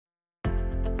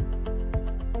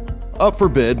Up for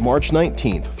bid March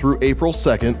 19th through April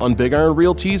 2nd on BigIron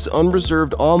Realty's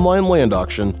Unreserved online land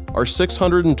auction are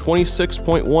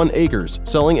 626.1 acres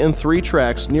selling in 3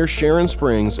 tracts near Sharon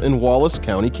Springs in Wallace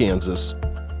County, Kansas.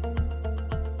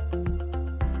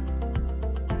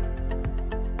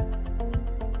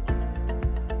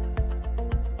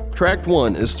 Tract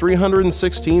 1 is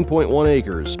 316.1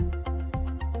 acres.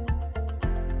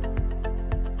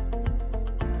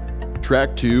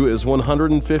 Tract 2 is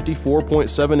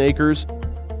 154.7 acres.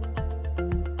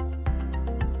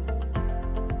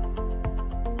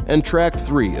 And Tract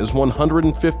 3 is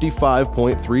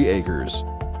 155.3 acres.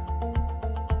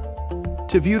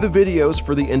 To view the videos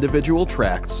for the individual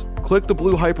tracts, click the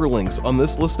blue hyperlinks on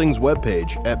this listing's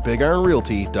webpage at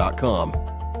BigIronRealty.com.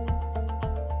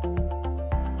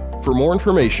 For more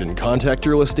information, contact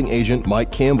your listing agent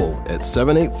Mike Campbell at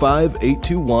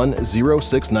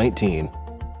 785-821-0619.